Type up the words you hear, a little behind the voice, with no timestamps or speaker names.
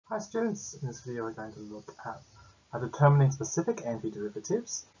Hi students, in this video we're going to look at determining specific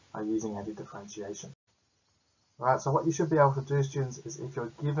antiderivatives using antidifferentiation. Alright, so what you should be able to do, students, is if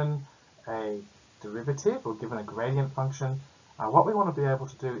you're given a derivative or given a gradient function, what we want to be able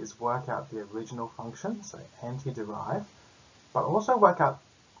to do is work out the original function, so antiderive, but also work out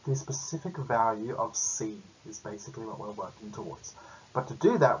the specific value of c is basically what we're working towards. But to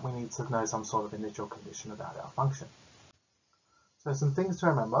do that, we need to know some sort of initial condition about our function. So some things to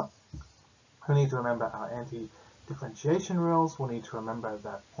remember. We need to remember our anti-differentiation rules. We'll need to remember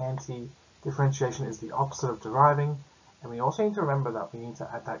that anti-differentiation is the opposite of deriving. And we also need to remember that we need to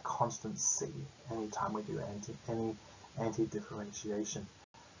add that constant c anytime we do any anti-differentiation.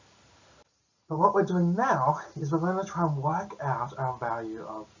 But what we're doing now is we're going to try and work out our value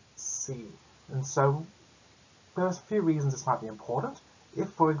of c. And so there's a few reasons this might be important. If,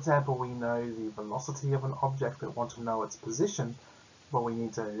 for example, we know the velocity of an object but want to know its position, well, we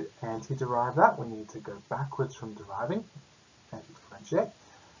need to anti-derive that. We need to go backwards from deriving, anti-differentiate.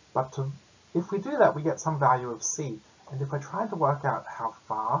 But if we do that, we get some value of c. And if we're trying to work out how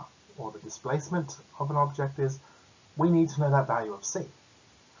far or the displacement of an object is, we need to know that value of c.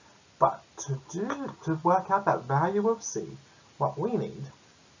 But to work out that value of c, what we need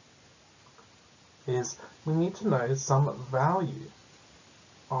is we need to know some value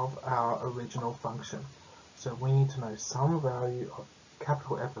of our original function. So we need to know some value of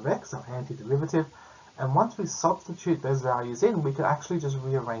capital F of x, our antiderivative, and once we substitute those values in, we could actually just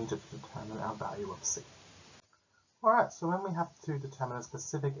rearrange it to determine our value of c. Alright, so when we have to determine a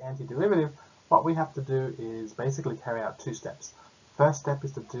specific antiderivative, what we have to do is basically carry out two steps. First step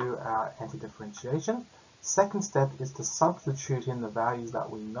is to do our antidifferentiation. Second step is to substitute in the values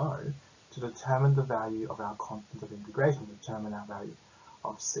that we know to determine the value of our constant of integration, determine our value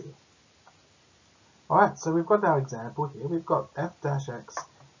of c. Alright, so we've got our example here. We've got f dash x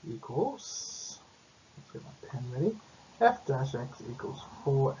equals, let's get my pen ready, f dash x equals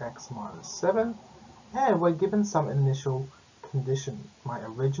 4x minus 7, and we're given some initial condition. My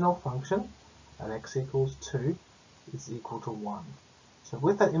original function at x equals 2 is equal to 1. So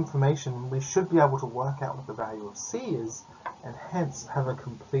with that information, we should be able to work out what the value of c is, and hence have a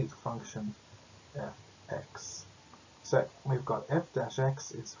complete function fx. So we've got f dash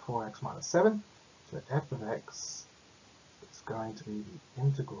x is 4x minus 7. So f of x is going to be the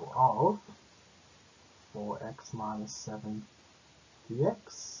integral of 4x minus 7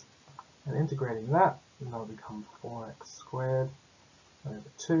 dx. And integrating that, that'll become 4x squared over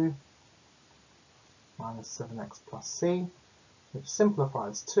 2 minus 7x plus c, which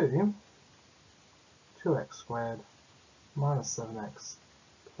simplifies to 2x squared minus 7x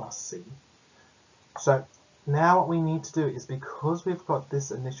plus c. So now what we need to do is, because we've got this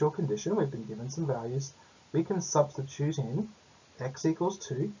initial condition, we've been given some values, we can substitute in x equals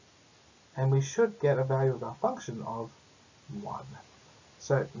 2, and we should get a value of our function of 1.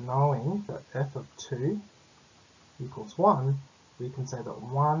 So knowing that f of 2 equals 1, we can say that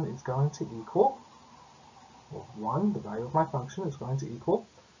 1 is going to equal, or 1, the value of my function, is going to equal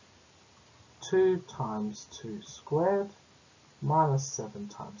 2 times 2 squared minus 7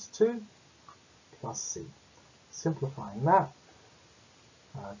 times 2 plus c. Simplifying that,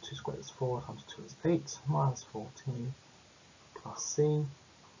 2 squared is 4 times 2 is 8 minus 14 plus c.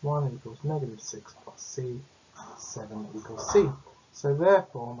 1 equals negative 6 plus c. 7 equals c. So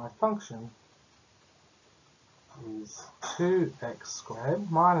therefore my function is 2x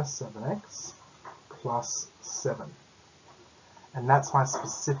squared minus 7x plus 7. And that's my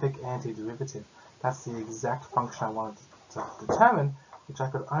specific antiderivative. That's the exact function I wanted to determine, which I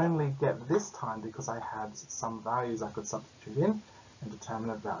could only get this time because I had some values I could substitute in and determine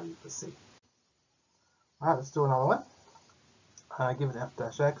a value for c. Alright, let's do another one. Given f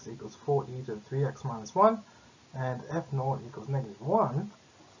dash x equals 4e to the 3x minus 1 and f naught equals negative 1,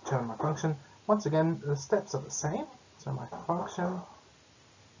 determine my function. Once again, the steps are the same. So my function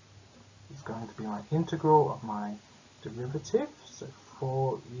is going to be my integral of my derivative, so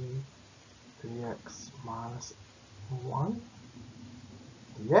 4e 3x minus 1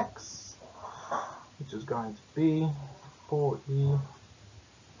 dx, which is going to be 4e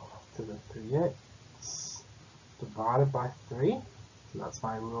to the 3x divided by 3. So that's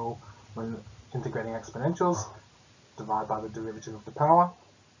my rule when integrating exponentials. Divide by the derivative of the power.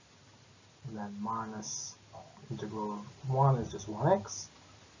 And then minus integral of 1 is just 1x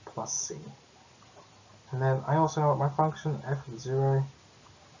plus c. And then I also know what my function f of 0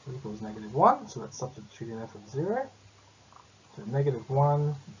 equals negative 1. So let's substitute in f of 0. So negative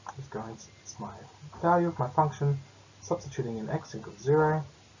 1 is going to, it's my value of my function, substituting in x equals 0,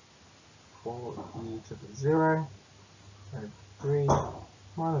 4e to the 0 over 3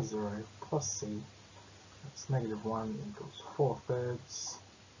 minus 0 plus c. That's negative 1 equals 4/3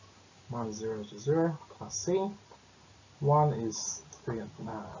 minus 0 is 0 plus c. 1 is 3,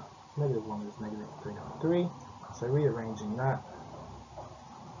 negative 1 is negative 3/3. So rearranging that,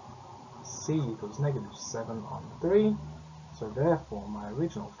 c equals negative 7/3. So therefore my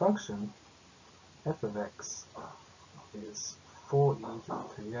original function f of x is 4e to the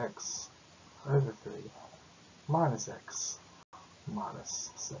 3x over 3 minus x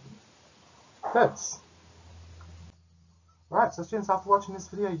minus 7/3. Right, so students, after watching this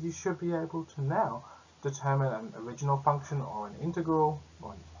video, you should be able to now determine an original function or an integral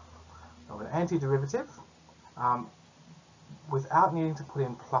or an antiderivative without needing to put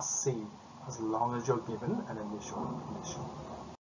in plus c, as long as you're given an initial condition.